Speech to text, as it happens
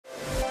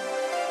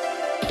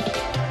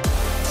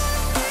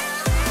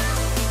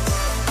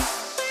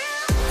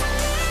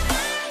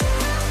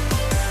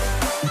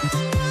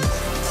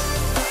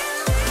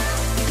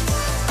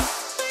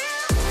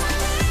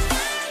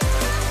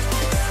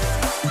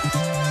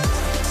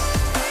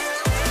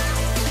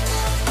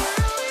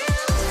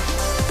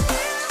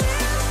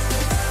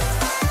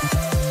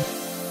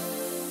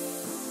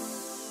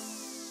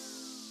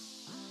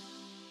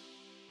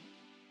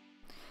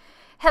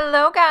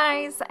Hello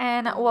guys,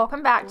 and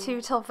welcome back to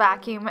Till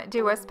Vacuum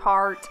Do Us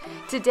Part.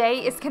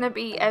 Today is going to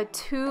be a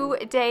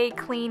 2-day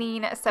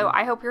cleaning, so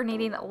I hope you're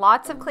needing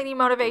lots of cleaning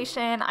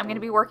motivation. I'm going to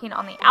be working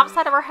on the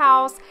outside of our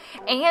house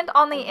and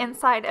on the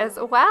inside as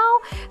well.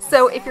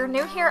 So if you're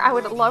new here, I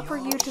would love for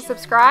you to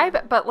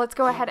subscribe, but let's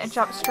go ahead and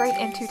jump straight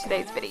into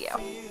today's video.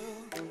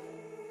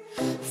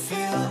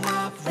 Fill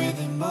up with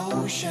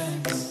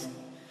emotions.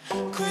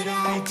 Could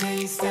I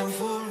taste them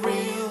for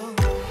real?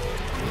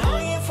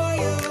 Longing for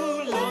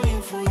you,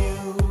 longing for you.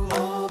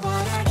 Oh,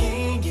 but I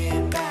can't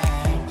get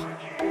back.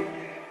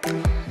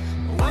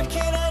 What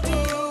can I do?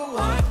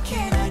 What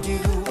can I do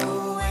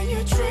when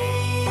your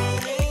train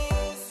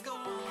is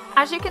gone?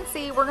 As you can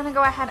see, we're going to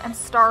go ahead and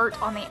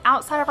start on the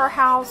outside of our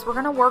house. We're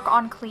going to work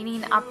on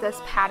cleaning up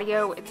this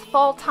patio. It's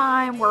fall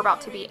time. We're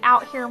about to be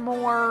out here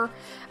more.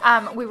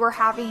 We were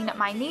having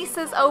my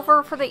nieces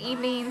over for the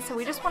evening, so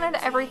we just wanted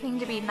everything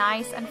to be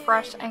nice and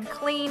fresh and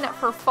clean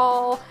for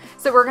fall.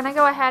 So we're going to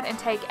go ahead and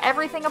take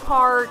everything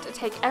apart,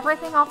 take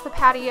everything off the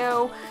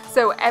patio,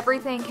 so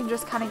everything can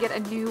just kind of get a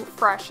new,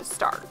 fresh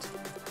start.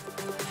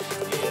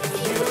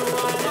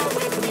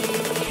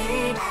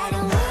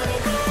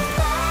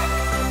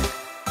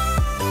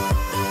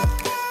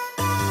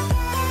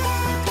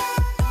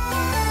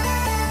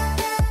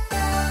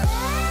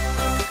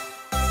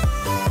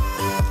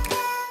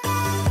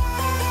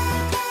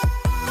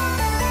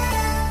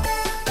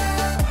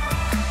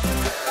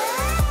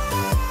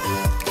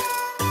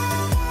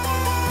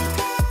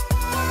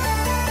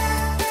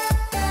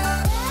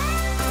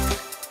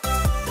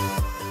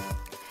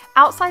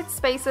 Outside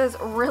spaces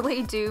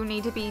really do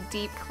need to be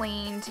deep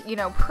cleaned, you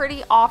know,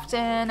 pretty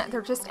often.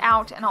 They're just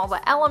out in all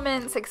the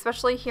elements,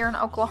 especially here in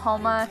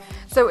Oklahoma.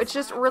 So it's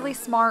just really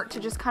smart to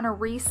just kind of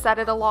reset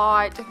it a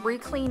lot,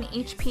 re-clean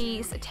each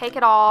piece, take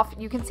it off.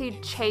 You can see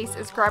Chase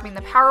is grabbing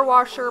the power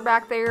washer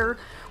back there.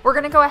 We're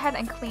going to go ahead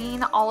and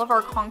clean all of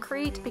our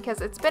concrete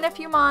because it's been a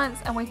few months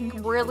and we can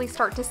really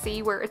start to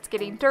see where it's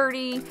getting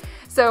dirty.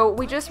 So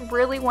we just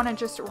really want to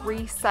just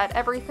reset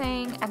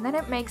everything, and then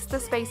it makes the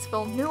space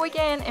feel new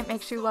again. It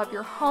makes you love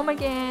your home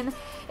again.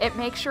 It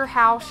makes your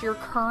house your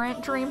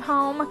current dream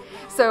home.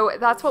 So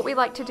that's what we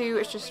like to do,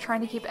 is just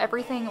trying to keep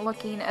everything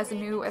looking as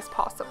new as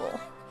possible.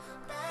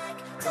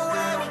 To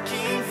where we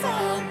came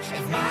from,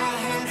 if my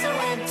hands are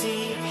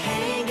empty,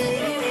 hey, do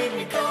you let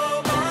me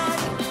go back?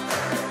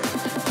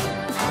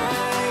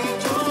 I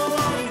don't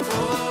want to go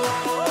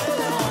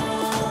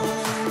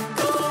alone.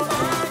 Go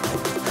back.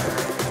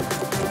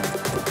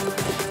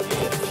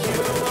 If you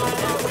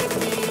wanna with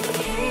me,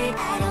 hey, I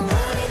don't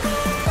want to go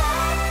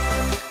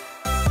back.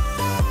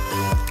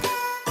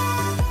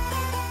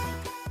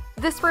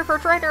 This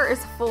refrigerator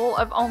is full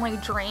of only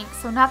drinks,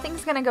 so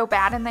nothing's going to go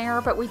bad in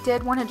there, but we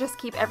did want to just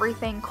keep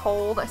everything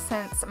cold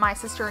since my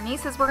sister and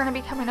nieces were going to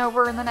be coming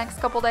over in the next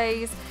couple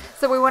days.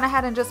 So we went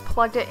ahead and just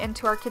plugged it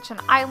into our kitchen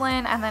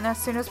island, and then as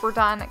soon as we're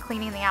done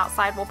cleaning the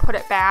outside, we'll put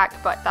it back,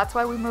 but that's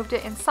why we moved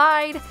it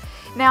inside.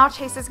 Now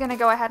Chase is going to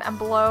go ahead and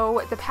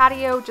blow the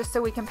patio just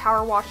so we can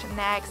power wash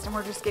next, and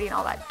we're just getting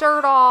all that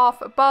dirt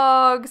off,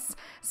 bugs,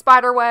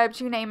 spider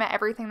webs, you name it,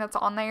 everything that's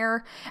on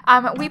there.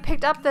 We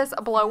picked up this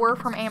blower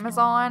from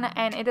Amazon,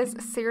 and it is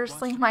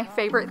seriously my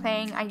favorite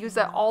thing. I use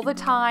it all the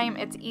time.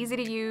 It's easy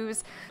to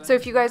use. So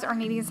if you guys are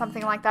needing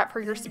something like that for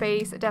your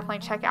space, definitely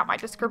check out my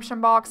description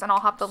box, and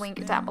I'll have the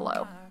link down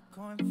below.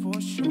 I'm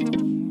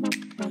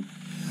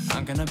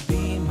gonna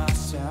be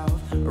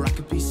myself, or I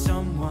could be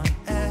someone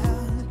else.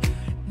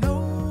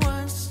 No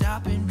one's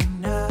stopping me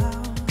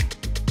now.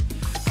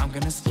 I'm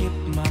gonna skip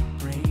my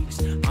breaks,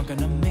 I'm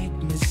gonna make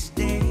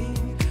mistakes.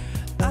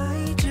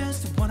 I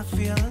just wanna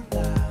feel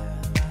alive.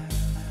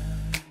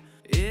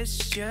 It's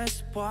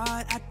just what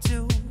I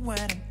do when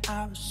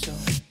I'm out, so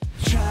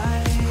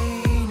try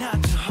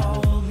not to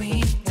hold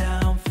me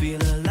down.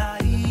 Feel alive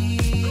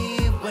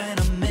when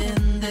I'm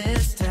in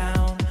this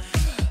town.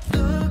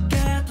 Look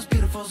at those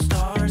beautiful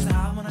stars,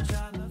 I wanna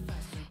drive the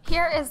fast.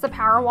 Here is the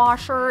power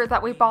washer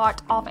that we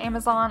bought off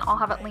Amazon. I'll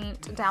have it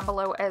linked down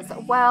below as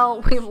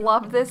well. We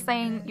love this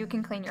thing. You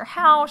can clean your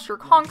house, your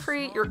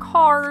concrete, your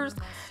cars,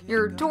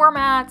 your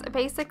doormats,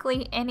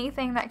 basically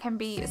anything that can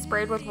be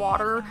sprayed with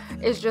water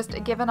is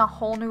just given a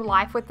whole new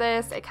life with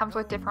this. It comes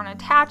with different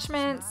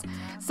attachments,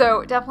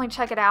 so definitely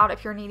check it out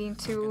if you're needing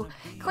to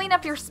clean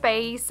up your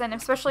space, and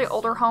especially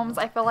older homes,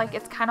 I feel like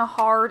it's kind of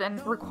hard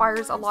and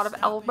requires a lot of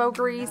elbow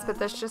grease, but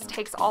this just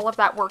takes all of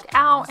that work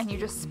out and you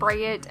just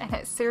spray it, and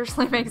it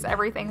seriously makes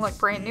everything look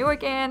brand new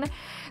again.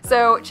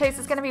 So Chase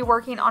is going to be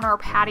working on our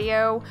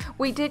patio.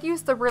 We did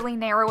use the really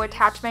narrow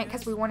attachment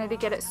because we wanted to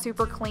get it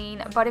super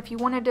clean, but if you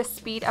wanted to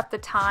speed up the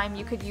time,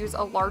 you could use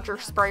a larger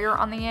sprayer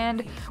on the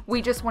end.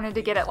 We just wanted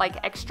to get it like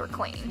extra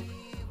clean.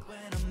 When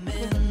I'm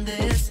in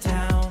this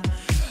town,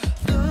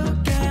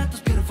 look at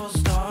those beautiful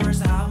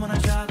stars. I wanna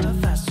drive a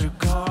faster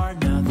car.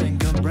 Nothing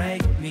can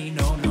break me.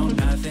 No, no,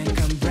 nothing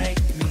can break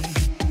me.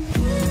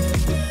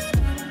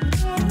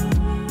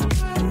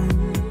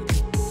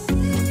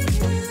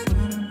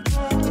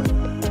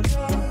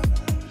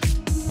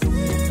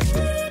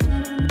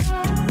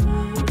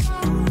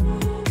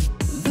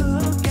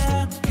 Look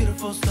at those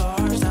beautiful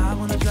stars.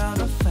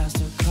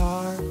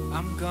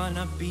 I'm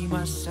gonna be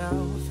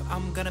myself.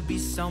 I'm gonna be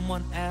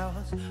someone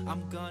else.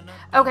 I'm gonna.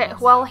 Okay,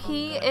 well,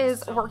 he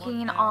is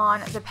working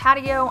on the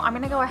patio. I'm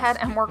gonna go ahead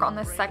and work on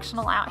this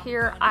sectional out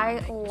here.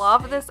 I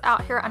love this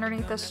out here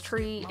underneath this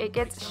tree. It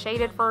gets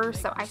shaded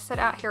first, so I sit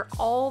out here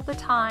all the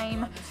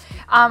time.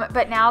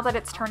 But now that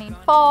it's turning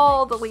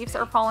fall, the leaves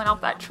are falling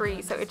off that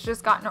tree, so it's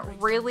just gotten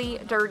really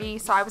dirty.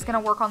 So I was gonna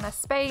work on this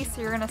space,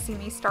 so you're gonna see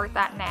me start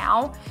that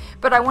now.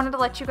 But I wanted to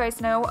let you guys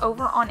know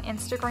over on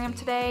Instagram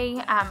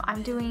today,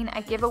 I'm doing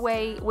a giveaway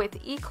with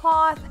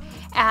eCloth.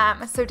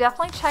 So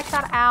definitely check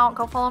that out.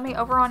 Go follow me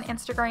over on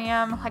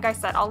Instagram. Like I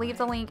said, I'll leave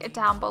the link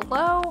down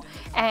below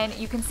and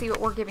you can see what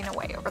we're giving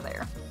away over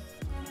there.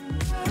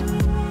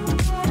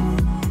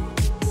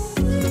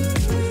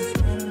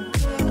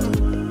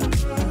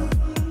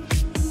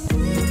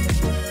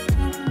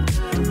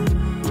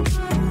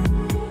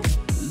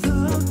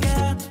 Look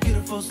at the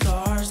beautiful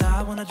stars.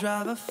 I wanna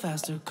drive a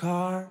faster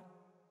car.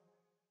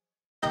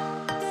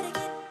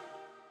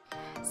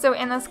 So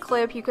in this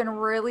clip, you can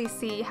really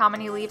see how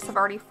many leaves have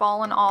already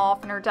fallen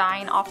off and are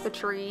dying off the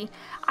tree.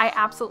 I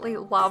absolutely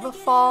love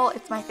fall.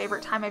 It's my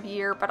favorite time of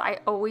year, but I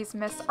always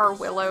miss our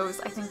willows.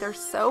 I think they're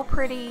so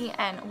pretty,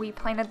 and we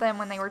planted them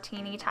when they were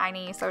teeny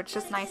tiny, so it's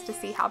just nice to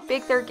see how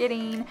big they're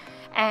getting,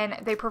 and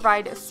they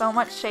provide so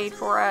much shade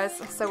for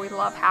us, so we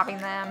love having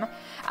them.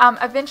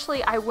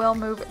 Eventually, I will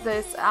move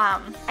this,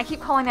 I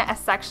keep calling it a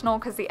sectional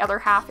because the other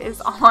half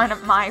is on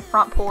my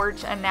front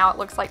porch, and now it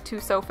looks like two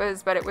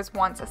sofas, but it was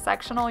once a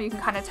sectional. You can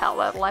kind of tell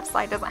the left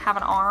side doesn't have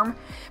an arm,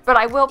 but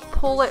I will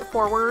pull it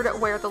forward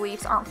where the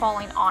leaves aren't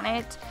falling on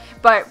it.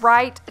 But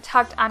right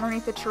tucked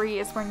underneath the tree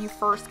is when you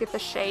first get the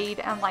shade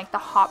and like the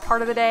hot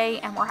part of the day,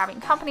 and we're having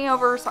company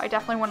over, so I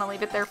definitely want to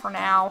leave it there for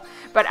now.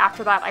 But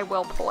after that, I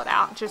will pull it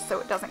out just so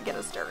it doesn't get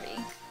as dirty.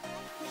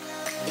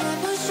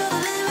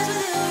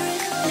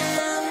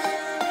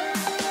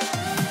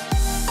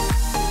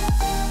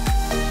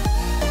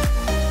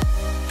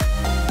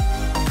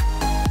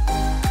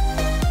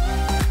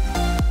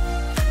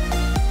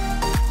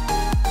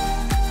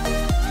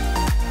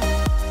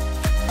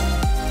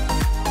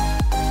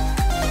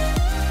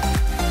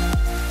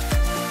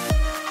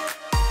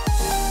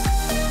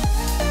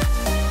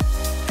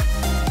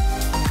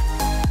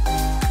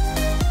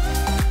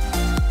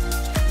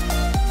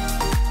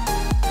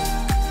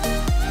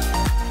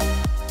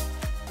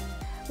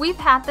 We've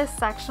had this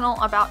sectional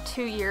about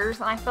 2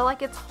 years, and I feel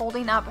like it's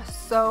holding up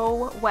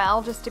so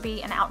well just to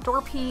be an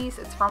outdoor piece.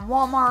 It's from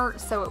Walmart,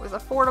 so it was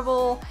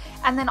affordable.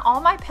 And then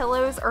all my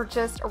pillows are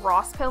just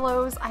Ross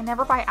pillows. I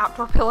never buy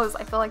outdoor pillows.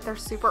 I feel like they're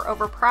super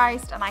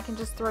overpriced, and I can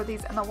just throw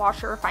these in the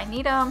washer if I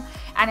need them,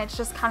 and it's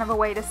just kind of a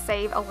way to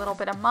save a little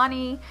bit of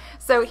money.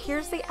 So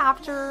here's the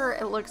after.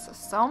 It looks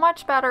so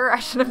much better. I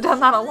should have done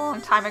that a long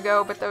time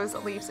ago, but those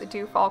leaves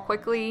do fall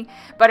quickly.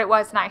 But it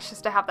was nice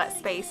just to have that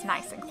space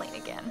nice and clean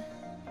again.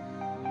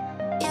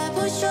 Yeah,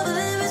 push over the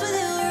limits with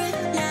you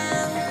right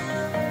now.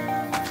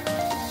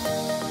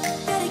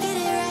 Gotta get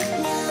it right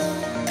now.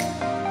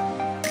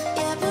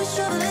 Yeah, push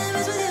over the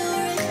limits with you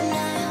right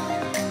now.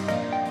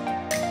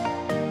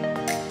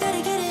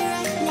 Gotta get it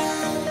right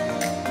now.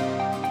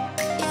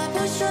 Yeah,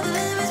 push over the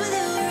limits with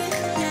you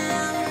right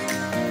now.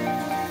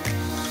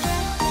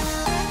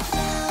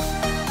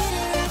 Get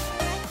it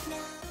right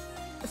now.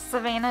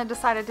 Savannah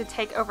decided to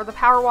take over the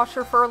power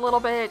washer for a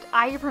little bit.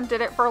 I even did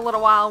it for a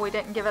little while. We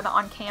didn't give it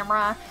on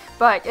camera,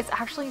 but it's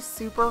actually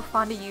super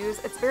fun to use.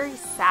 It's very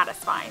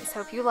satisfying.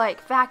 So if you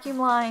like vacuum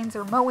lines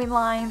or mowing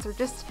lines or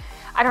just,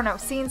 I don't know,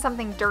 seeing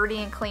something dirty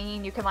and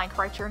clean, you can like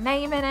write your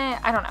name in it.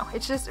 I don't know.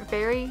 It's just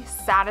very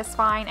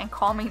satisfying and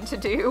calming to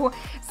do.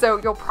 So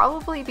you'll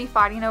probably be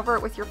fighting over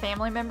it with your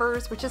family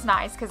members, which is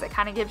nice because it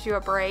kind of gives you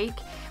a break,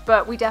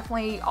 but we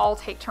definitely all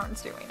take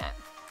turns doing it.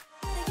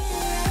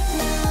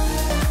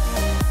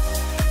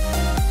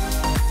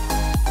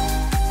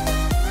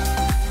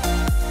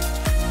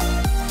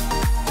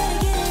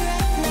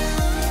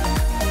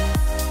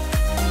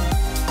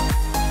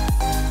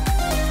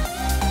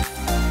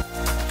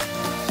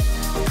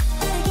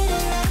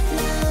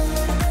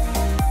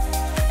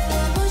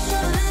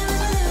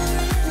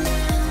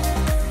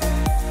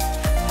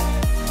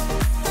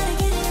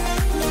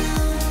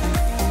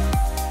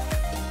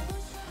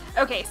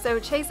 Okay, so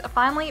Chase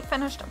finally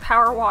finished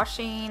power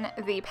washing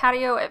the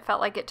patio. It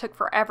felt like it took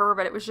forever,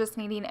 but it was just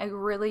needing a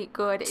really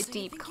good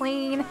deep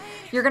clean.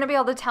 You're going to be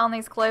able to tell in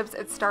these clips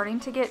it's starting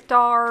to get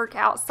dark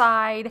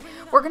outside.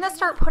 We're going to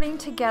start putting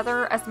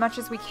together as much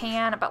as we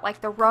can, but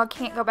like the rug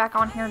can't go back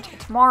on here until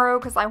tomorrow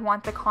because I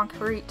want the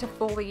concrete to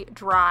fully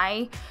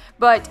dry.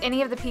 But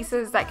any of the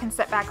pieces that can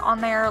sit back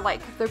on there, like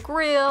the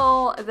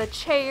grill, the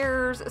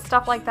chairs,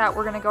 stuff like that,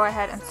 we're going to go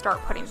ahead and start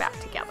putting back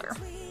together.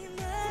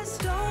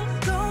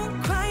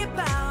 Don't cry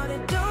about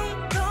it.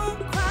 Don't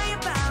cry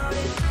about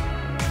it.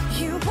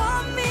 You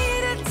want me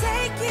to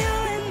take you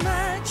in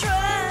my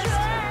trust.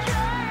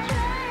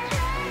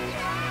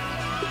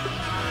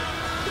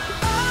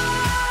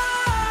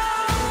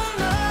 Oh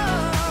no,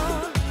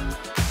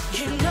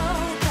 you know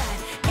that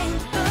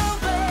ain't the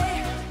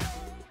way.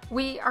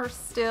 We are are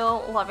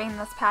still loving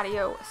this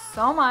patio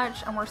so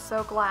much, and we're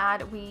so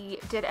glad we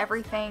did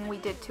everything we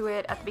did to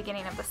it at the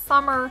beginning of the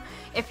summer.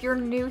 If you're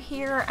new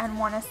here and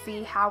want to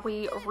see how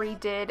we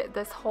redid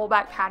this whole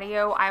back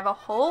patio, I have a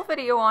whole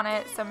video on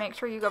it, so make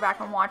sure you go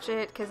back and watch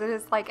it because it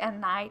is like a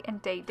night and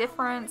day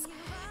difference,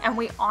 and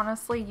we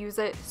honestly use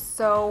it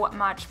so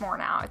much more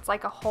now. It's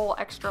like a whole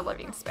extra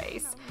living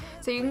space.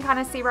 So you can kind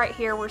of see right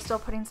here, we're still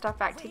putting stuff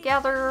back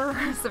together.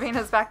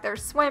 Savannah's back there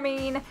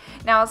swimming.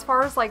 Now as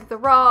far as like the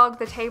rug,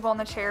 the table, and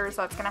the chairs,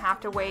 that's gonna have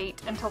to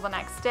wait until the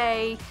next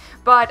day,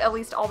 but at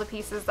least all the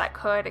pieces that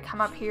could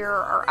come up here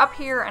are up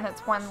here, and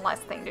it's one less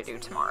thing to do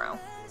tomorrow.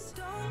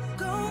 Don't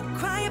go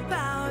cry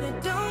about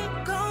it,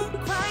 don't go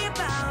cry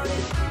about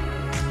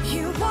it.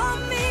 You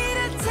want me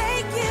to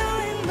take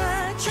you in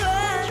my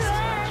trust.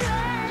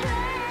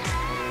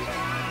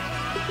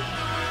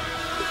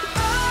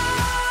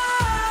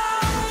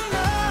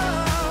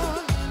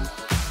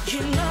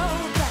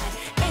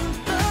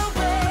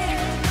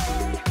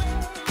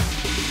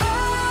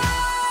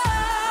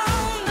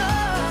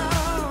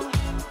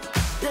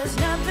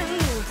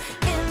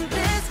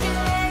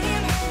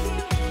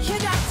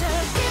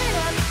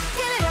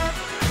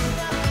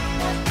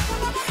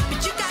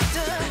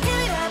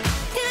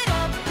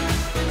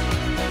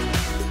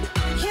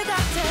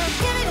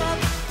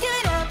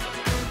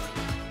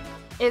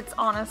 It's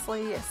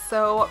honestly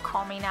so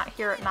calming out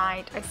here at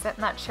night. I sit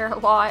in that chair a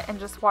lot and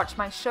just watch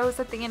my shows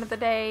at the end of the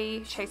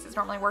day. Chase is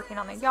normally working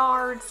on the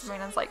yard.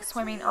 Sabrina's like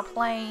swimming or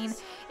playing.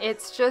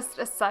 It's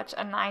just such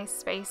a nice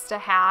space to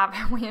have.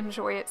 We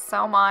enjoy it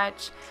so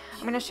much.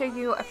 I'm going to show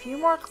you a few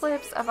more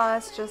clips of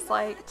us just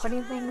like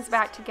putting things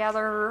back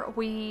together.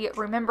 We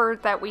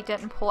remembered that we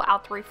didn't pull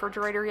out the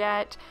refrigerator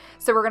yet,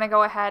 so we're going to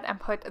go ahead and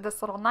put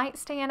this little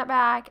nightstand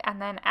back and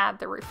then add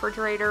the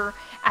refrigerator,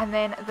 and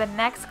then the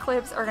next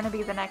clips are going to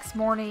be the next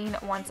morning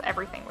once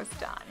everything was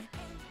done.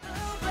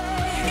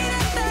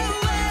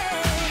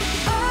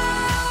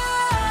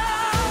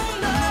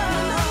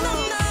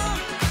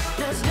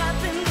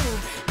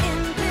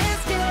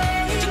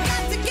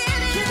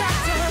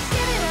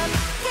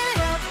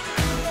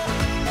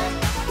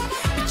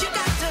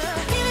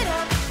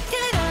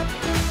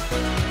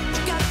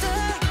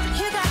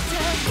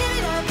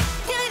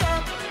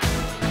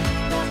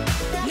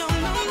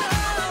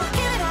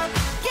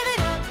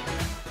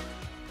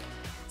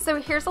 So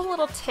here's a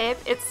little tip.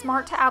 It's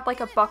smart to add like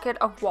a bucket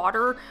of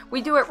water.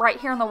 We do it right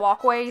here in the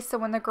walkway, so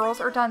when the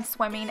girls are done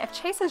swimming, if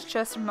Chase is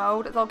just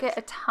mowed, they'll get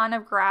a ton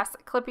of grass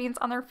clippings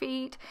on their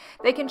feet.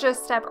 They can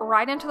just step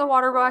right into the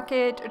water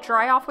bucket,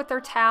 dry off with their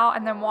towel,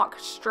 and then walk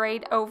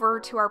straight over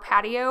to our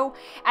patio,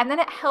 and then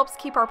it helps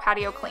keep our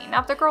patio clean.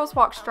 Now if the girls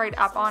walk straight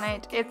up on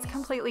it, it's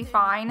completely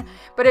fine,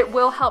 but it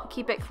will help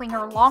keep it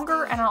cleaner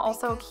longer, and it'll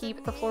also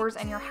keep the floors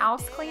in your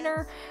house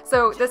cleaner.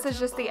 So this is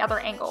just the other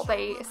angle.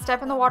 They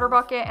step in the water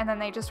bucket and then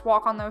they just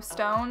walk on those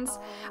stones.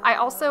 I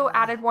also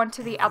added one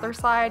to the other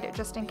side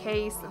just in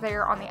case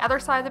they're on the other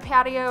side of the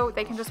patio.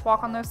 They can just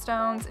walk on those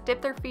stones,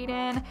 dip their feet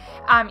in.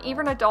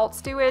 Even adults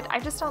do it. I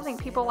just don't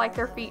think people like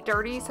their feet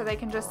dirty, so they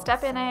can just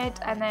step in it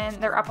and then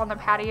they're up on the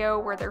patio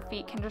where their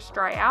feet can just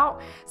dry out.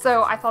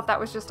 So I thought that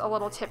was just a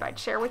little tip I'd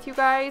share with you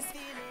guys.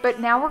 But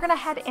now we're gonna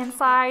head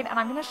inside and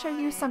I'm gonna show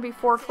you some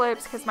before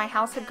clips because my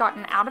house had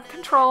gotten out of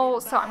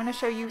control. So I'm gonna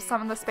show you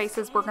some of the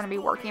spaces we're gonna be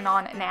working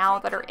on now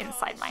that are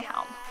inside my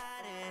home.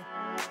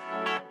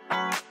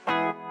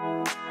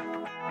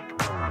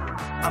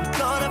 I'm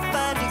gonna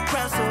find a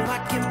crown so I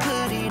can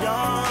put it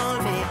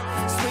on me.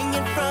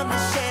 Swinging from the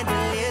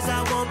chandeliers,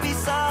 I won't be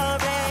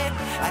sorry.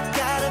 I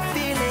got a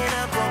feeling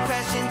I'm gonna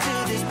crash into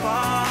this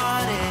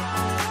party.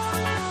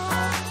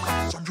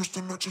 I'm just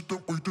an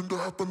accident waiting to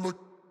happen like.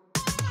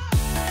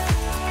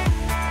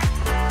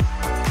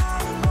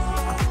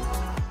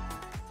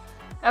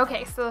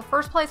 Okay, so the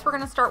first place we're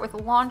going to start with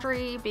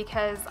laundry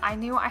because I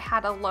knew I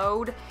had a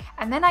load,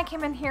 and then I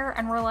came in here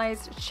and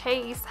realized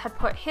Chase had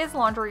put his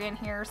laundry in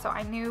here, so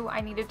I knew I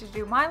needed to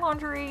do my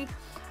laundry.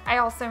 I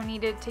also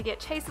needed to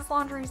get Chase's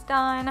laundries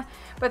done,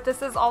 but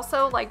this is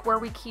also like where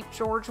we keep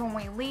George when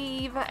we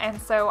leave,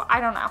 and so I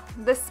don't know.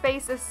 This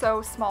space is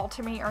so small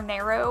to me, or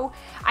narrow.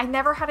 I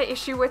never had an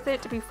issue with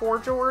it before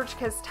George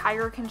because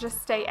Tyre can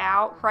just stay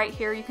out. Right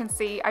here you can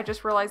see I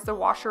just realized the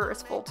washer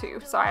is full too,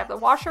 so I have the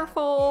washer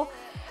full.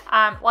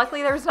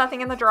 Luckily there's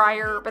nothing in the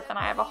dryer, but then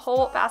I have a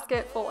whole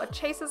basket full of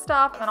Chase's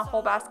stuff and then a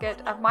whole basket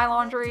of my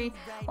laundry.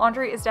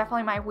 Laundry is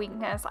definitely my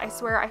weakness. I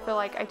swear I feel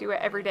like I do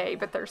it every day,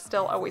 but there's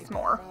still always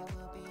more.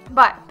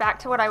 But back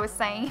to what I was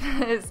saying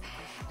is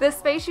this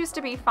space used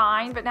to be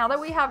fine, but now that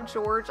we have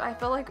George, I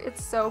feel like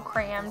it's so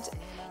crammed.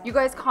 You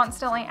guys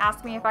constantly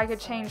ask me if I could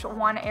change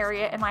one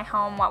area in my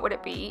home, what would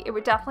it be? It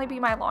would definitely be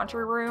my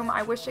laundry room.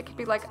 I wish it could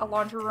be like a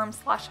laundry room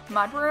 /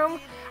 mud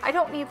room. I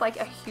don't need like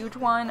a huge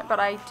one,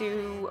 but I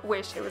do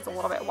wish it was a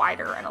little bit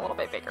wider and a little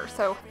bit bigger.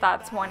 So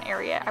that's one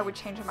area I would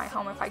change in my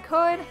home if I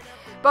could.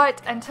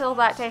 But until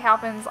that day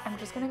happens, I'm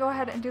just gonna go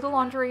ahead and do the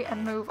laundry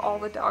and move all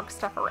the dog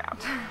stuff around.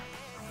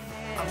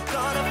 I'm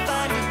gonna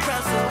find a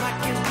crown so I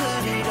can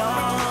put it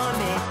on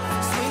me.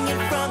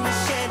 Swinging from the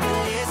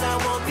chandeliers, I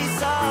won't be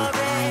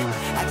sorry.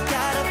 I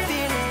got a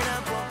feeling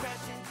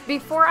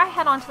Before I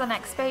head on to the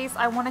next space,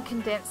 I want to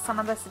condense some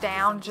of this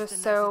down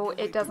just so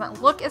it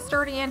doesn't look as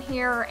dirty in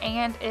here,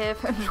 and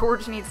if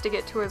George needs to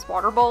get to his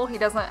water bowl, he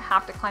doesn't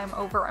have to climb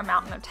over a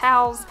mountain of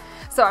towels.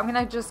 So I'm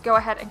going to just go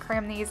ahead and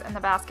cram these in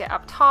the basket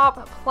up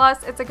top.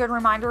 Plus, it's a good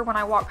reminder when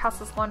I walk past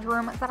this laundry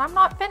room that I'm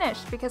not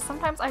finished, because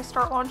sometimes I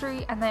start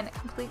laundry and then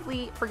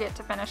completely forget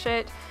to finish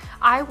it.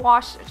 I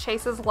washed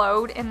Chase's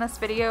load in this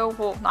video,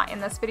 well, not in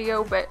this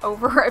video, but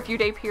over a few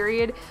day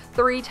period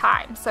 3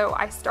 times. So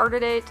I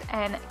started it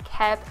and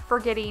kept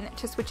forgetting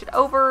to switch it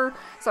over,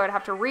 so I'd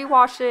have to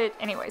rewash it.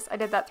 Anyways, I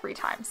did that 3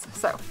 times.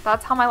 So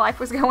that's how my life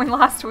was going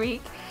last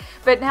week.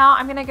 But now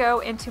I'm gonna go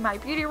into my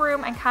beauty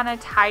room and kind of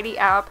tidy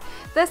up.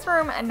 This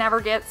room never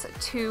gets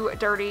too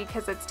dirty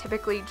because it's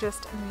typically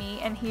just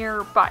me in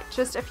here, but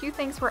just a few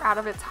things were out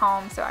of its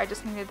home, so I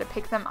just needed to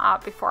pick them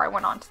up before I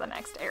went on to the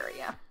next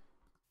area.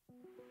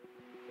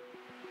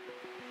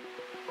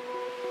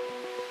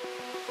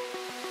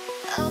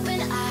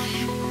 Open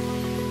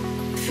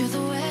eye, feel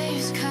the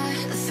waves cut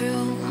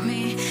through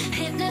me,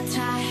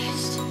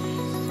 hypnotized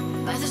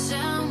by the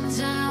sounds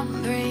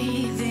I'm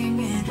breathing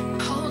in.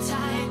 Hold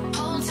tight,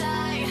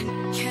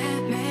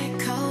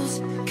 chemicals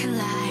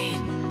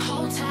collide.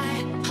 Hold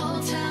tight,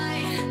 hold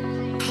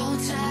tight, hold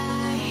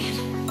tight,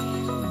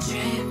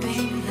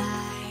 dripping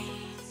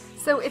lights.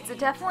 So it's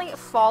definitely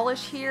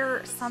fallish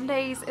here. Some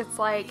days it's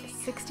like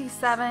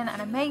 67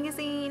 and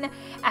amazing,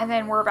 and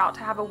then we're about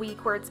to have a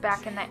week where it's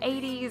back in the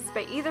 80s.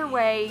 But either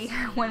way,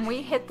 when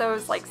we hit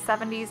those like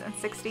 70s and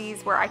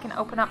 60s where I can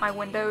open up my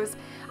windows,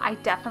 I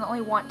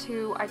definitely want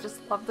to. I just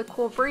love the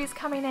cool breeze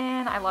coming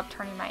in. I love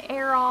turning my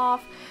air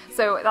off.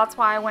 So that's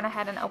why I went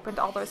ahead and opened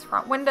all those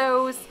front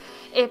windows.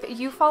 If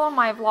you follow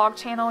my vlog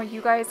channel,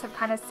 you guys have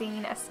kind of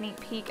seen a sneak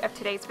peek of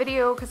today's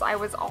video, because I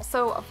was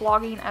also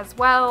vlogging as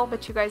well,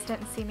 but you guys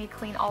didn't see me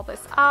clean all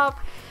this up.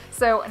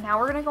 So now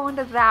we're going to go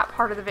into that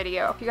part of the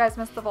video. If you guys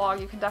missed the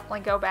vlog, you can definitely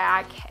go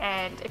back.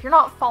 And if you're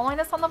not following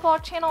us on the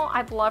vlog channel,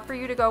 I'd love for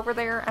you to go over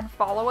there and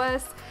follow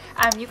us.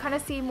 You kind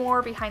of see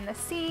more behind the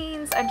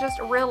scenes and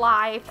just real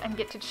life and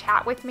get to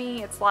chat with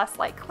me. It's less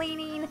like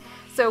cleaning.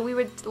 So we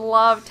would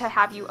love to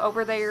have you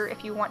over there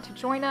if you want to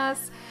join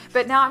us.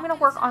 But now I'm going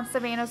to work on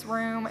Savannah's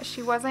room.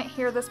 She wasn't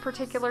here this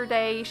particular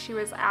day. She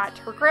was at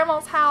her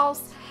grandma's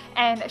house.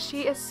 And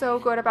she is so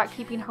good about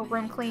keeping her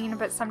room clean,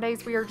 but some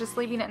days we are just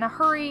leaving it in a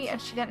hurry and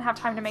she didn't have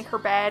time to make her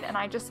bed, and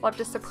I just love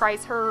to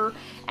surprise her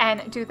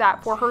and do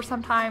that for her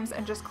sometimes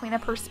and just clean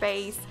up her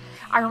space.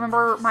 I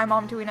remember my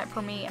mom doing it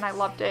for me and I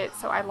loved it,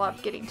 so I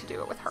love getting to do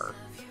it with her.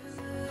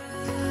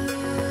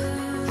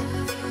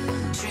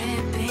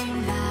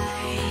 Dripping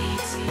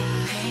lights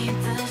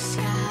paint the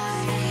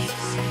sky.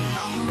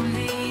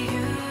 Only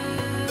you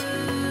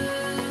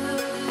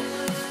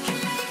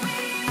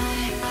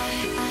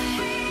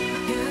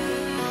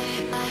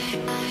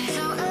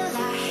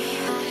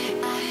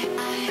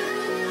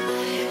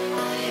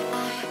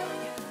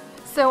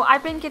so So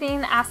I've been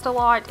getting asked a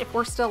lot if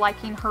we're still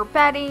liking her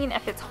bedding,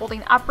 if it's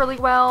holding up really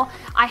well.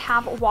 I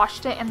have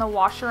washed it in the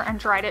washer and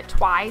dried it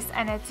twice,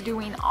 and it's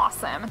doing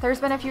awesome. There's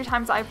been a few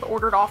times I've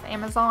ordered off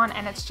Amazon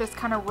and it's just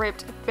kind of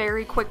ripped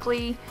very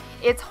quickly.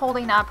 It's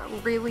holding up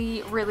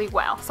really, really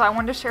well. So I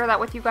wanted to share that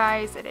with you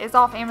guys. It is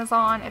off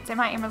Amazon. It's in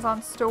my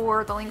Amazon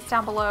store. The link's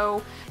down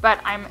below, but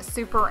I'm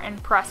super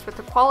impressed with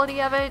the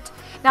quality of it.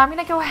 Now I'm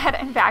going to go ahead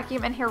and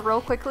vacuum in here real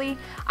quickly.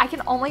 I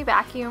can only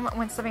vacuum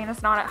when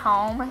Savannah's not at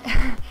home.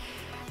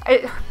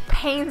 It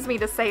pains me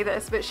to say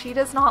this, but she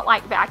does not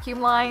like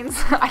vacuum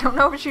lines. I don't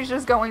know if she's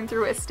just going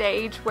through a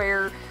stage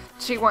where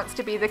she wants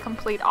to be the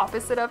complete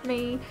opposite of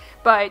me,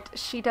 but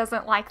she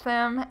doesn't like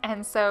them.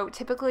 And so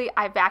typically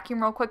I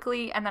vacuum real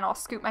quickly and then I'll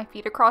scoop my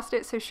feet across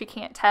it so she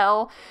can't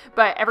tell.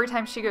 But every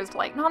time she goes to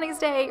like Nani's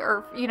day,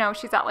 or you know,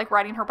 she's out like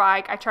riding her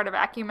bike, I try to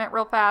vacuum it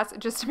real fast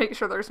just to make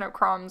sure there's no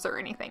crumbs or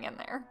anything in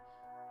there.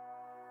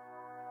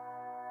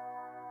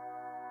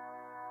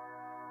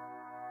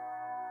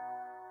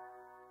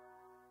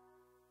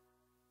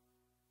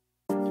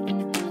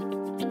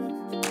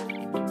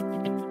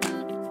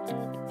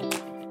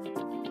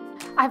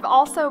 I've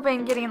also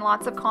been getting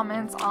lots of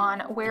comments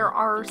on where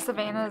are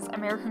Savannah's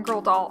American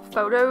Girl doll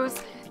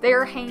photos.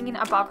 They're hanging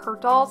above her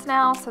dolls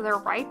now, so they're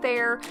right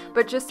there.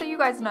 But just so you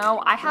guys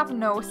know, I have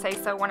no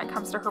say-so when it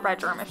comes to her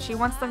bedroom. If she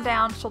wants them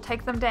down, she'll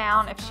take them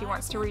down. If she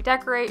wants to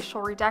redecorate,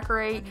 she'll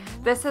redecorate.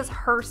 This is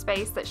her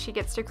space that she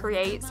gets to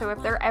create, so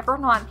if they're ever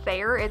not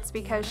there, it's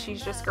because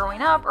she's just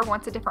growing up or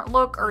wants a different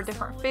look or a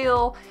different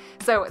feel.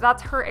 So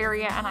that's her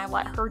area, and I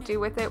let her do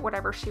with it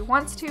whatever she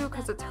wants to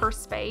because it's her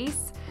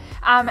space.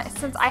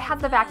 Since I had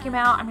the vacuum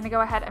out, I'm going to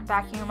go ahead and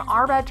vacuum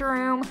our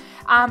bedroom.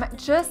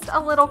 Just a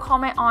little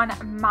comment on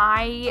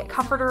my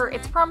comforter.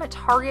 It's from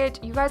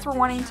Target. You guys were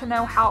wanting to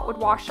know how it would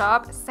wash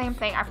up. Same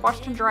thing. I've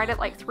washed and dried it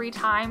like 3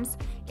 times.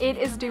 It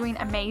is doing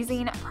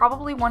amazing.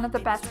 Probably one of the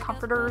best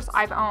comforters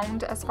I've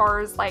owned as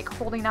far as like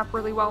holding up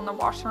really well in the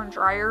washer and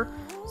dryer.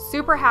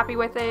 Super happy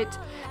with it.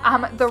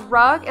 The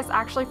rug is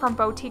actually from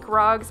Boutique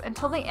Rugs.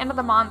 Until the end of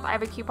the month, I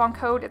have a coupon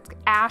code. It's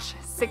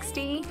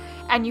ASH60,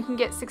 and you can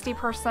get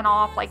 60%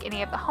 off like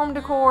any of the home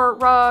decor,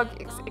 rug,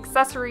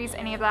 accessories,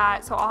 any of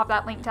that. So I'll have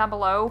that link down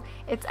below.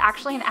 It's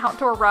actually an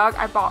outdoor rug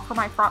I bought for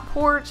my front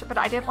porch, but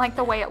I didn't like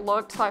the way it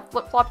looked, so I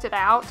flip-flopped it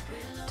out.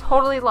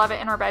 Totally love it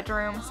in our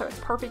bedroom, so it's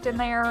perfect in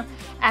there.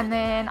 And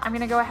then I'm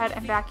gonna go ahead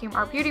and vacuum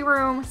our beauty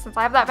room. Since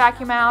I have that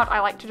vacuum out, I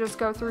like to just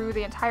go through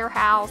the entire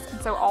house, and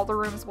so all the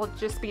rooms will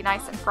just be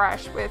nice and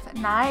fresh with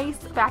nice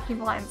vacuum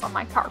lines on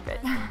my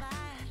carpet.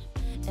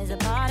 It's a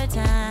party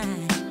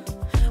time.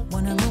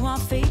 Wanna move on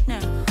feet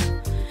now.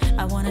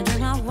 I wanna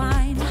drink my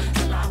wine.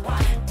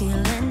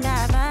 Feeling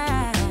that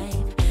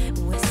vibe.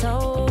 We're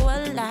so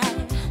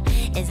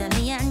alive. Is it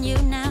me and you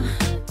now?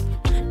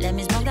 Let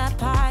me smoke that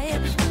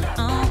pipe.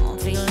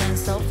 Feeling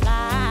so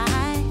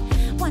fly.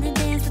 Wanna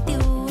dance with you.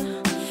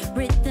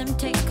 Rhythm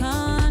takes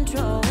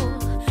control.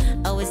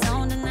 Oh, it's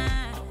on tonight.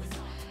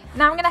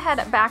 Now I'm gonna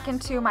head back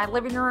into my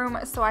living room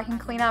so I can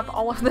clean up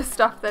all of the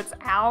stuff that's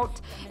out.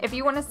 If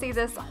you want to see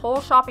this whole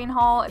shopping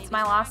haul, it's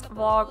my last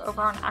vlog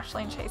over on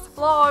Ashley and Chase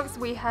Vlogs.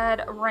 We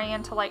had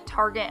ran to like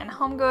Target and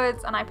Home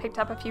Goods, and I picked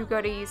up a few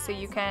goodies, so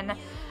you can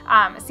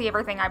see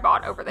everything I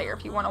bought over there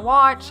if you want to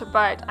watch.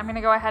 But I'm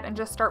gonna go ahead and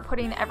just start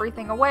putting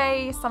everything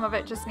away. Some of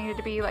it just needed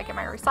to be like in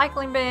my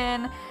recycling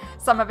bin.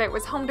 Some of it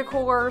was home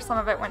decor. Some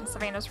of it went in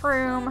Savannah's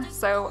room.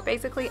 So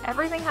basically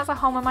everything has a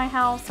home in my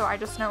house, so I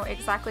just know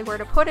exactly where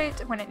to put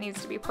it when it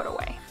needs to be put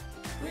away.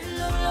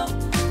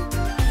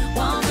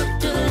 One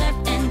foot to the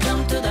left and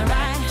jump to the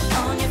right.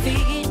 On your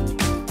feet.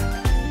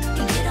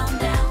 And get on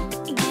down.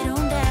 Get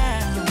on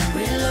down.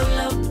 Real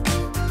low.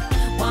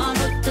 One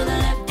foot to the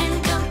left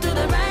and jump to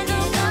the right.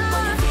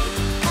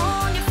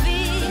 On your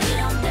feet. Get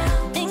on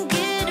down. And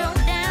get on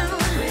down.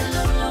 Real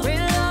low.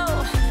 Real low.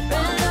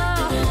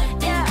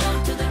 Yeah. Jump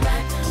to the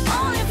right.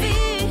 On your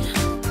feet.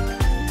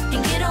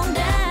 And get on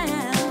down.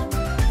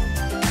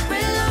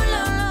 Real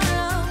low.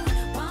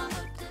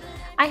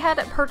 I had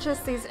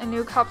purchased these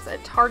new cups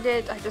at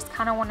Target. I just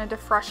kind of wanted to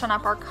freshen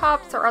up our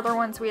cups or other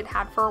ones we had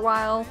had for a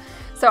while.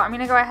 So I'm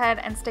going to go ahead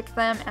and stick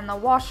them in the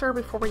washer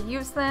before we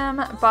use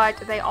them, but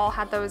they all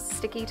had those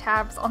sticky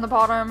tabs on the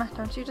bottom.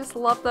 Don't you just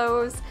love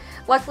those?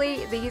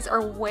 Luckily, these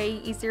are way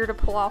easier to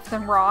pull off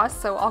than Ross,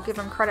 so I'll give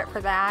them credit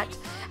for that.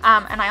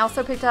 And I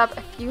also picked up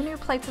a few new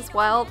plates as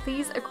well.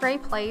 These gray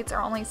plates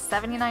are only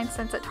 79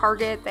 cents at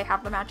Target. They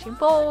have the matching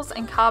bowls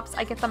and cups.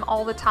 I get them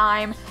all the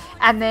time,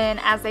 and then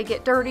as they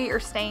get dirty or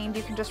stained,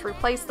 you can just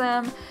replace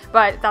them,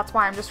 but that's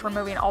why I'm just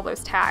removing all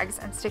those tags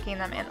and sticking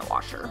them in the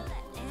washer.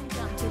 And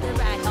jump to the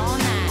right all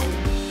night.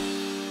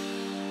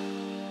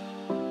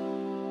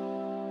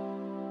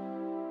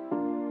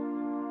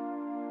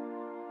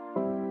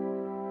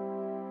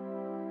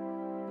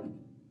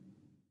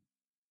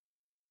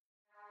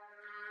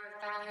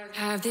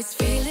 Have this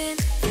feeling,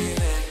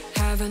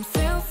 haven't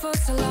felt for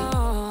so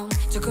long.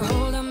 Took a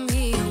hold of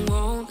me and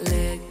won't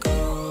let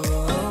go.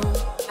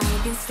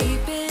 I've been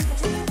sleeping,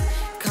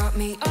 caught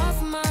me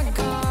off my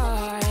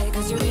guard.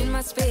 Cause you're in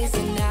my space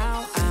and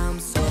now I'm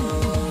so.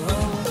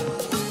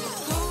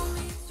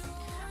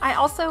 I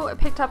also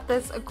picked up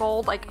this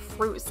gold like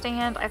fruit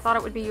stand. I thought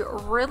it would be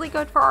really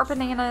good for our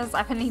bananas.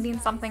 I've been needing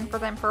something for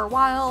them for a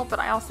while, but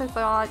I also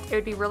thought it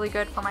would be really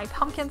good for my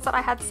pumpkins that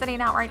I had sitting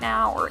out right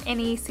now, or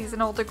any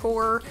seasonal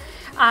decor.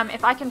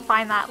 If I can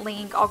find that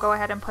link, I'll go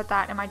ahead and put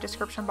that in my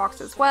description box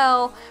as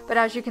well. But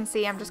as you can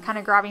see, I'm just kind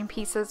of grabbing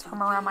pieces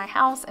from around my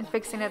house and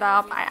fixing it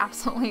up. I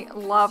absolutely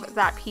love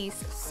that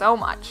piece so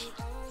much.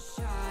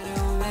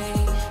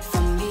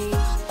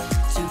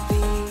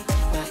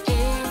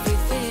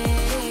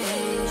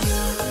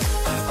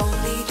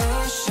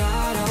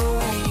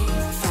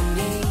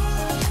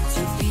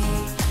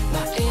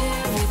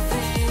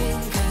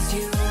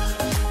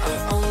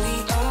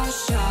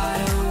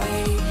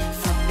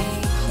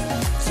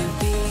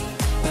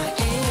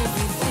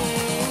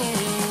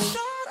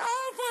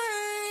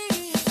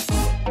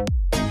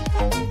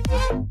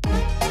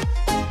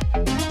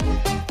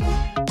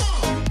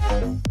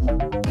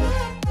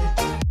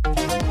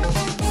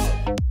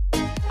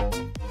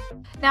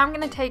 Now I'm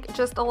going to take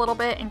just a little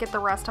bit and get the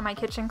rest of my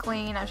kitchen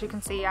clean. As you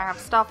can see, I have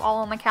stuff all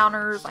on the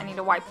counters. I need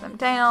to wipe them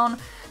down.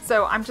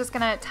 So I'm just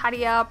going to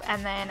tidy up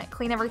and then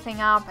clean everything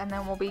up, and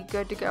then we'll be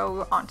good to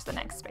go on to the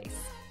next space.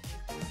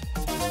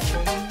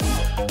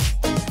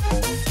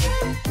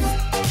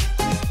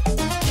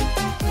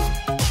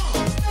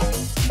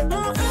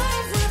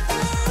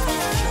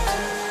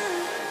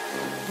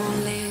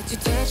 Won't let you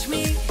touch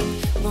me,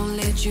 won't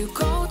let you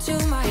go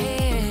to my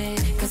head.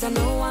 Cause I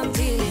know I'm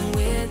dealing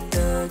with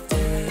the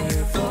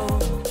devil,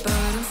 but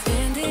I'm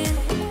standing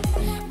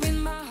with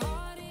my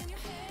heart in your.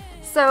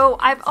 So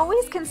I've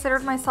always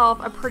considered myself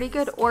a pretty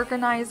good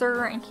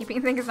organizer and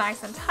keeping things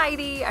nice and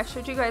tidy. I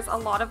showed you guys a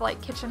lot of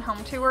like kitchen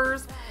home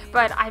tours,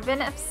 but I've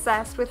been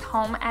obsessed with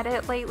Home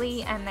Edit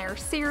lately and their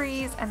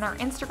series and their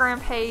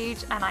Instagram page,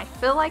 and I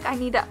feel like I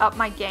need to up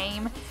my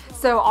game.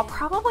 So I'll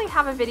probably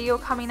have a video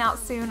coming out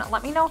soon.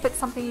 Let me know if it's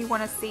something you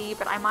want to see,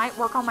 but I might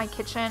work on my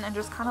kitchen and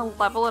just kind of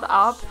level it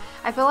up.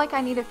 I feel like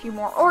I need a few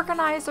more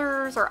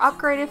organizers or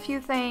upgrade a few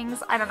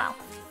things. I don't know.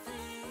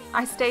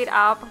 I stayed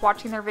up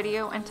watching their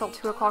video until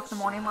 2 o'clock in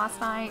the morning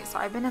last night, so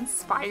I've been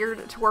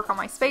inspired to work on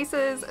my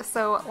spaces.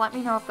 So let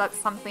me know if that's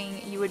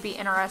something you would be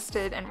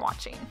interested in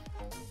watching.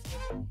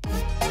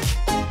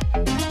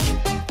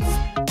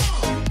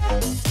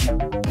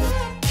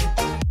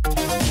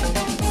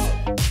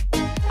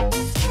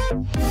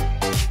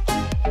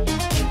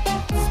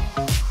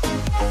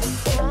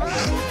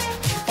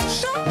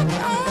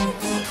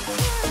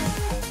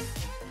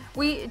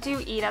 We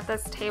do eat at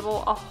this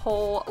table a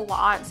whole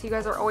lot, so you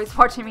guys are always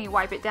watching me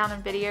wipe it down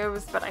in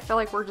videos, but I feel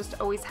like we're just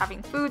always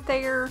having food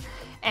there,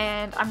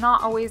 and I'm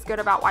not always good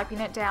about wiping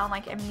it down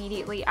like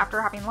immediately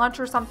after having lunch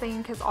or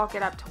something, because I'll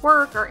get up to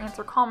work or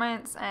answer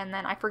comments and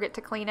then I forget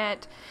to clean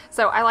it.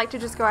 So I like to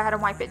just go ahead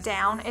and wipe it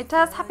down. It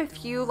does have a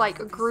few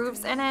like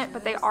grooves in it,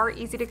 but they are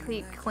easy to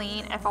keep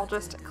clean if I'll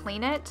just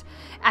clean it.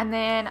 And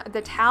then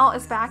the towel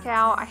is back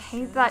out. I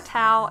hate that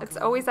towel. It's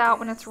always out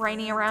when it's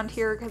rainy around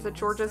here because of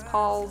George's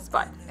paws,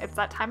 but it's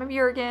that time of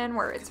year again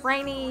where it's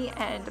rainy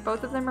and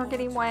both of them are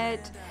getting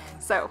wet.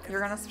 So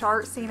you're gonna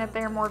start seeing it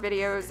there in more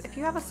videos. If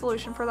you have a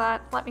solution for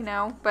that, let me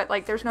know. But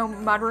like, there's no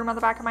mudroom on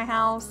the back of my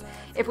house.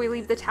 If we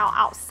leave the towel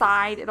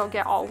outside, it'll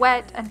get all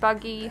wet and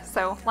buggy.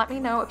 So let me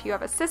know if you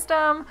have a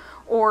system,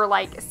 or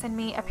like send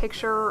me a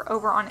picture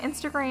over on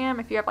Instagram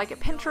if you have like a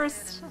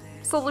Pinterest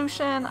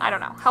solution. I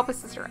don't know, help a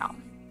sister out.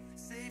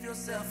 Save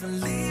yourself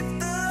and leave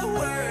the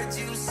words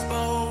you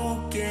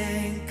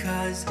spoken,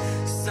 'cause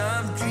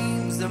some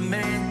dreams are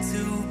meant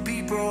to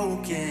be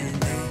broken.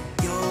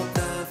 Lay your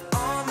love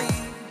on me,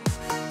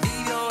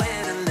 leave your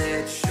head and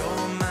let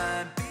your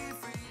mind be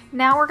free.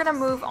 Now we're gonna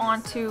move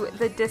on to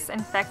the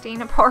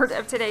disinfecting part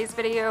of today's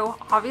video.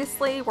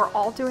 Obviously, we're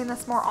all doing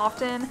this more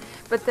often,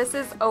 but this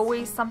is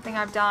always something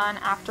I've done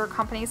after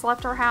companies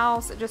left our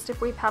house. Just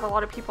if we've had a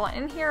lot of people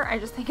in here, I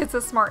just think it's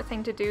a smart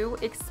thing to do,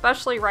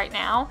 especially right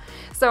now.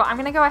 So I'm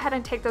gonna go ahead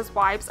and take those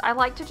wipes. I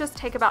like to just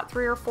take about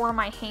 3 or 4 in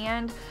my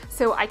hand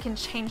so I can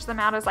change them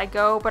out as I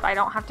go, but I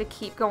don't have to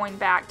keep going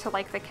back to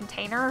like the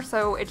container,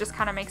 so it just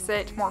kind of makes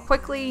it more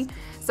quickly.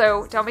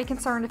 So don't be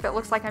concerned if it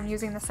looks like I'm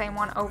using the same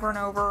one over and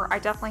over. I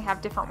definitely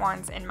have different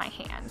ones in my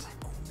hand.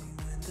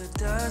 The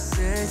dust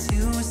says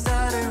you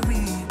started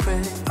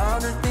regret all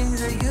the things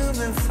that you've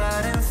been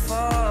fighting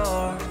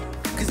for.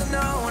 'Cause I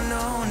know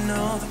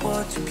that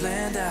what you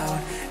planned out,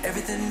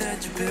 everything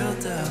that you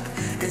built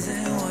up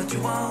isn't what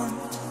you want.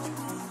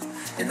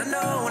 And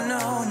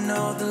I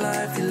know the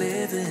life you're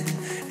living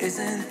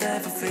isn't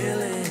that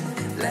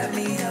fulfilling. Let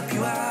me help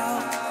you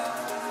out.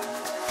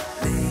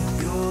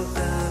 Lay your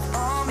love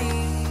on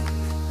me,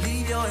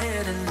 leave your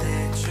head and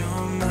let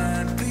your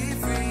mind be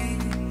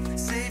free.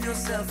 Save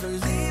yourself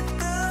and leave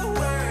the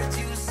words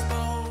you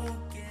spoken.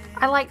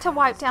 I like to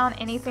wipe down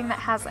anything that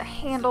has a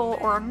handle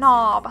or a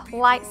knob,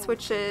 light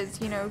switches,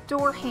 you know,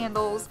 door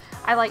handles.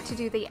 I like to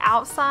do the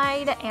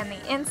outside and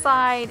the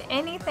inside.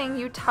 Anything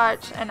you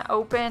touch and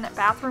open.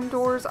 Bathroom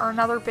doors are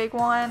another big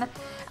one.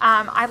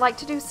 I like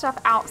to do stuff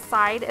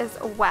outside as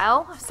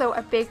well. So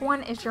a big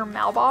one is your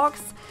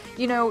mailbox.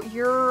 You know,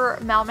 your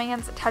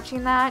mailman's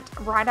touching that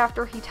right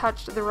after he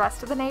touched the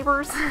rest of the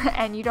neighbors,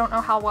 and you don't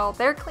know how well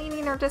they're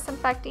cleaning or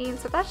disinfecting.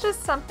 So that's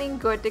just something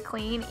good to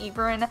clean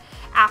even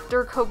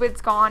after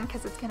COVID's gone,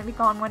 because it's going to be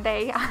gone one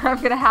day. I'm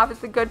going to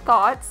have the good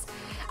thoughts.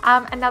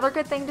 Another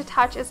good thing to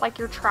touch is like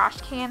your trash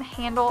can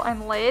handle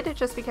and lid,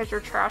 just because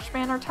your trash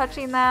men are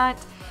touching that.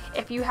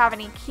 If you have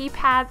any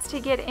keypads to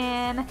get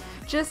in,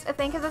 just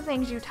think of the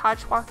things you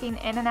touch walking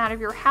in and out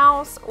of your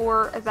house,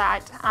 or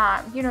that,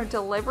 you know,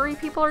 delivery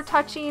people are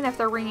touching. If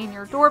they're ringing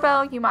your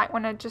doorbell, you might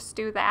want to just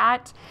do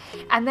that.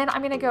 And then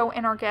I'm going to go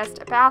in our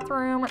guest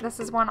bathroom. This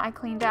is one I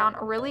clean down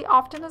really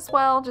often as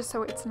well, just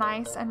so it's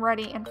nice and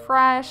ready and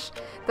fresh.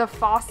 The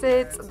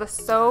faucets, the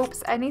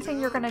soaps,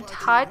 anything you're going to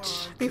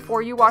touch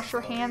before you wash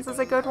your hands is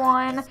a good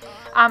one.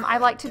 I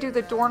like to do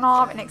the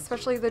doorknob, and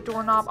especially the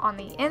doorknob on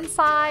the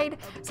inside.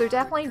 So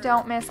definitely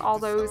don't miss all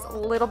those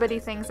little bitty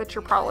things that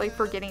you're probably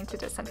forgetting to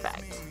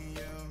disinfect.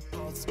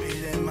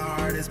 Speeding, my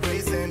heart is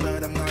racing,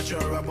 but I'm not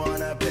sure I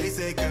wanna place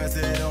it, 'cause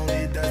it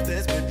only does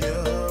this with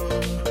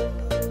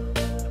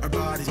you. Our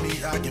bodies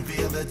meet, I can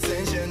feel the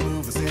tension,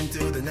 move us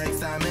into the next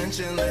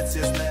dimension. Let's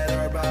just let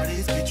our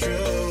bodies be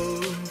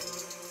true.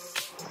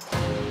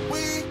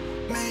 We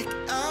make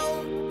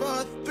out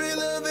for the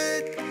thrill of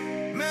it,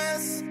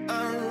 mess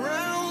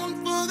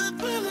around for the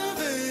thrill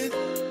of it.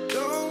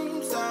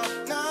 Don't stop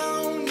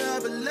now,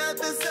 never let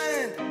this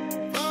end.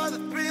 For the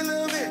thrill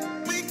of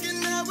it, we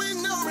can have with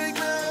no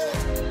regret.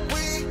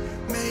 We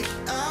make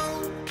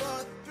out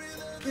for the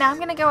thrill of it. Now I'm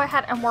going to go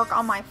ahead and work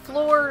on my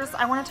floors.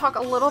 I want to talk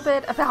a little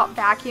bit about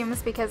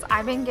vacuums because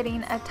I've been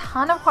getting a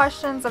ton of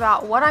questions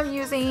about what I'm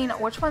using,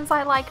 which ones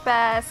I like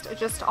best,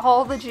 just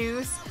all the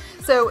juice.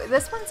 So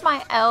this one's my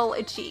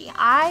LG.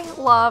 I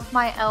love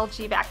my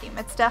LG vacuum.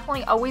 It's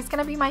definitely always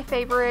going to be my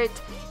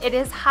favorite. It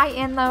is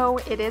high-end though.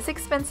 It is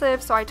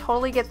expensive, so I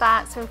totally get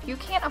that. So if you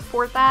can't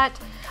afford that,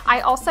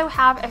 I also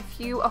have a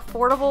few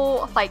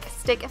affordable like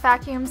stick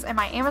vacuums in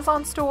my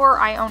Amazon store.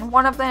 I own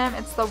one of them.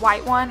 It's the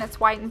white one.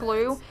 It's white and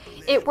blue.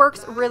 It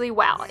works really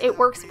well. It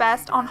works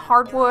best on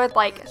hardwood,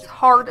 like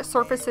hard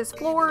surfaces,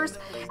 floors,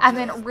 and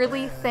then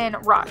really thin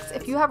rugs.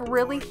 If you have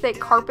really thick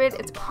carpet,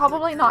 it's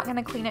probably not going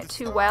to clean it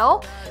too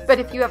well, but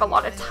if you have a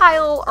lot of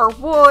tile or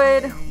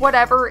wood,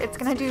 whatever, it's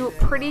going to do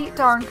pretty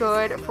darn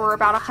good for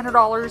about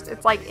 $100.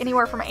 It's like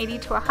anywhere from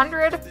 $80 to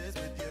 $100.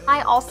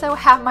 I also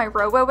have my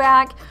Robo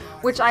Bag,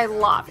 which I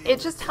love. It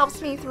just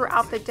helps me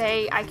throughout the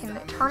day. I can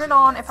turn it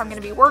on if I'm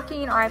going to be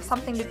working or I have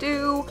something to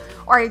do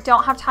or I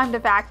don't have time to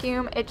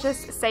vacuum. It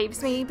just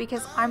saves me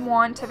because I'm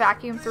one to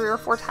vacuum 3 or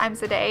 4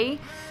 times a day.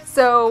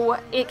 So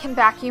it can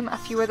vacuum a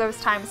few of those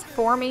times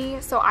for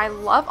me. So I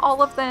love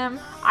all of them.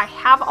 I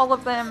have all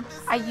of them.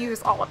 I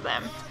use all of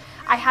them.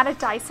 I had a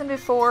Dyson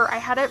before. I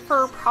had it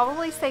for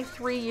probably say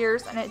 3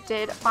 years and it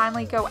did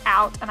finally go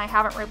out and I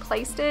haven't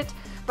replaced it.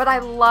 But I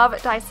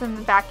love Dyson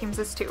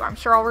vacuums too. I'm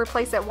sure I'll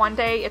replace it one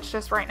day. It's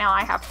just right now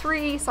I have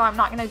 3, so I'm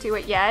not going to do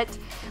it yet.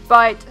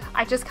 But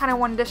I just kind of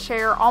wanted to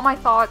share all my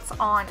thoughts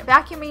on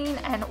vacuuming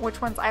and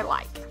which ones I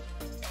like.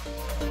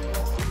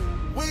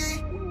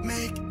 We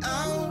make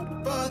out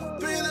for the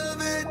thrill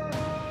of it,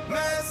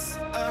 mess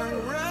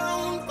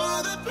around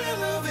for the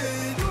thrill of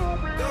it.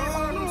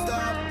 Don't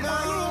stop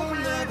now,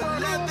 never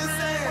let this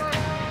end.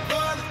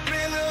 For the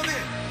thrill of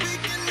it, we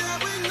can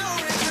have with no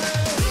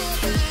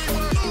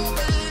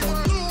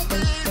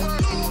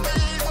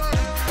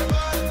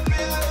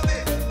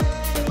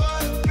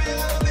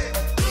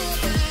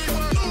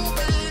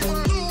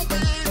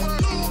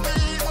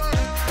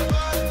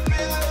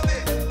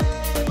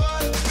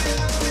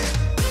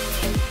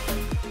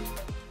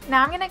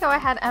Now I'm going to go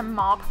ahead and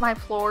mop my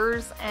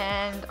floors,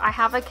 and I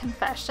have a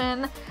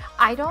confession.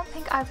 I don't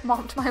think I've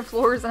mopped my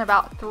floors in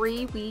about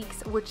 3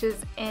 weeks, which is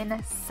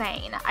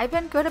insane. I've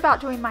been good about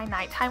doing my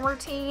nighttime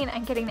routine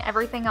and getting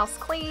everything else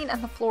clean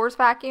and the floors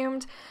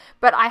vacuumed,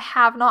 but I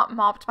have not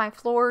mopped my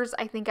floors.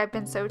 I think I've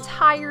been so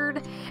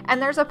tired,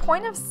 and there's a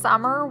point of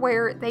summer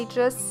where they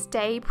just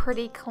stay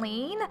pretty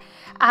clean,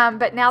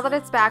 but now that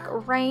it's back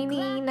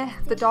raining,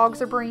 the dogs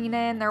are bringing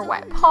in their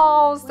wet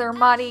paws, they're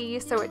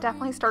muddy, so it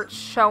definitely starts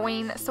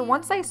showing. So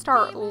once they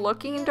start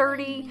looking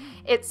dirty,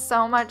 it's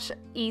so much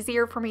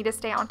easier for me to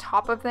stay on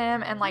top of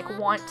them and like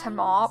want to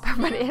mop,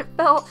 but it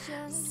felt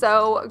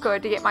so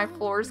good to get my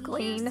floors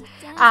clean.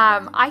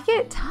 I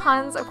get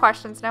tons of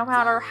questions no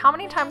matter how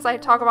many times I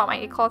talk about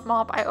my e-cloth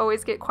mop. I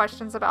always get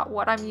questions about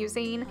what I'm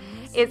using.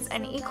 It's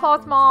an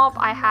e-cloth mop.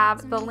 I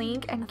have the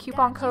link and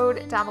coupon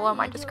code down below in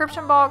my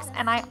description box,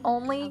 and I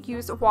only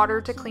use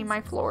water to clean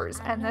my floors,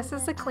 and this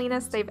is the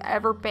cleanest they've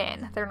ever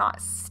been. They're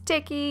not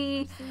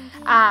sticky.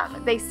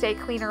 They stay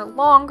cleaner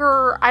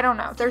longer. I don't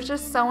know. There's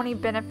just so many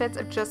benefits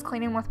of just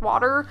cleaning with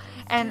water,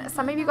 and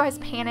some of you guys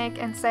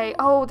panic and say,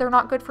 oh, they're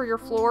not good for your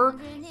floor.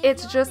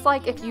 It's just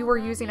like if you were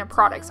using a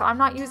product. So I'm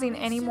not using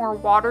any more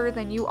water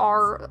than you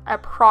are a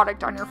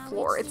product on your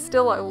floor. It's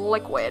still a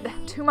liquid.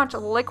 Too much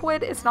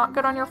liquid is not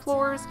good on your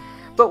floors,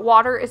 but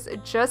water is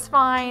just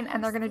fine,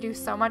 and they're going to do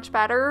so much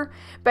better.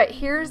 But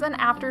here's an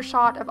after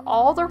shot of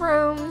all the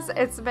rooms.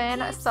 It's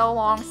been so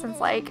long since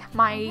like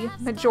my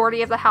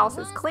majority of the house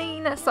is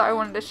clean, so I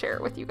wanted to share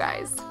it with you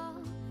guys.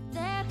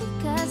 There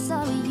because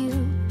of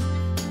you.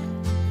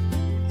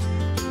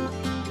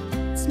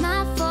 It's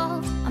my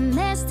fault, I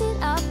messed it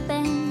up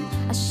and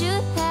I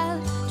should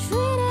have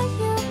treated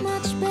you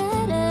much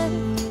better.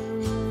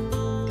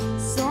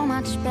 So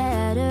much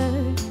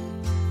better.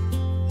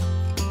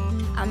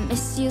 I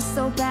miss you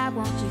so bad,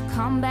 won't you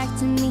come back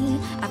to me?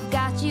 I've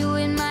got you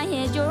in my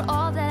head, you're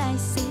all that I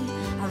see.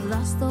 I've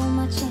lost all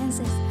my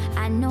chances,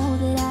 I know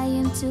that I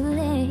am too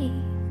late.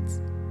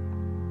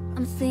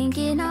 I'm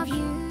thinking of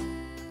you.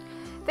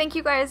 Thank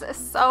you guys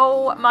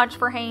so much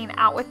for hanging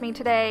out with me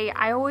today.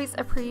 I always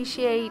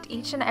appreciate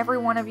each and every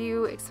one of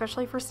you,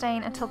 especially for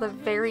staying until the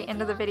very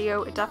end of the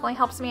video. It definitely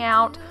helps me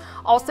out.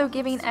 Also,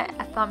 giving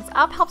a thumbs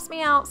up helps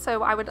me out,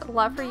 so I would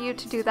love for you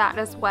to do that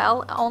as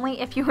well.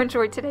 Only if you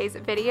enjoyed today's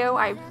video.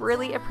 I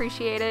really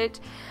appreciate it.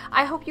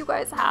 I hope you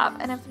guys have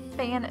a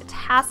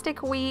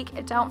fantastic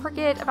week. Don't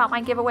forget about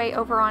my giveaway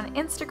over on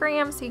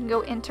Instagram, so you can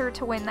go enter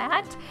to win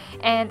that.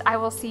 And I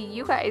will see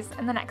you guys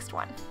in the next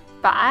one.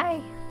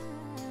 Bye!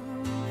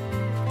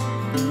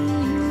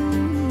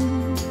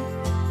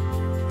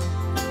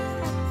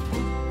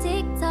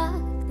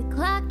 Tick-tock, the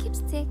clock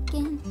keeps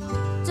ticking.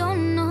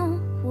 Don't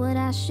know what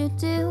I should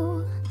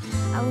do.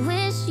 I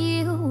wish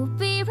you would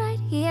be right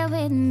here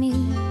with me.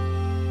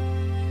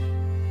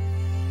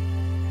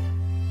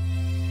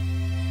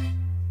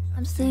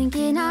 I'm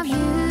thinking of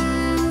you.